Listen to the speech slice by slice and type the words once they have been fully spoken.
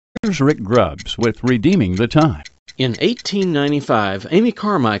Here's Rick Grubbs with Redeeming the Time. In 1895, Amy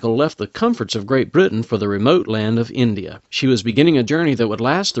Carmichael left the comforts of Great Britain for the remote land of India. She was beginning a journey that would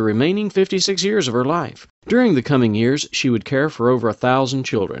last the remaining 56 years of her life. During the coming years, she would care for over 1,000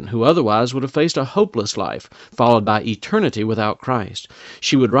 children who otherwise would have faced a hopeless life, followed by eternity without Christ.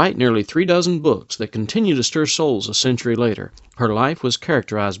 She would write nearly 36 books that continue to stir souls a century later. Her life was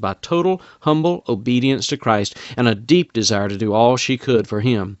characterized by total, humble obedience to Christ and a deep desire to do all she could for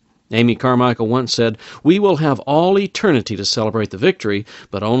Him. Amy Carmichael once said, "We will have all eternity to celebrate the victory,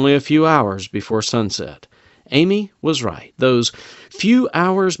 but only a few hours before sunset." Amy was right. Those few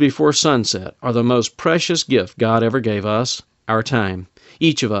hours before sunset are the most precious gift God ever gave us, our time.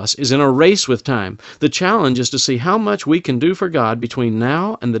 Each of us is in a race with time. The challenge is to see how much we can do for God between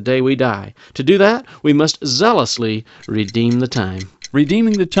now and the day we die. To do that, we must zealously redeem the time.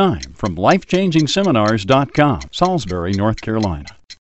 Redeeming the Time from LifechangingSeminars.com, Salisbury, North Carolina.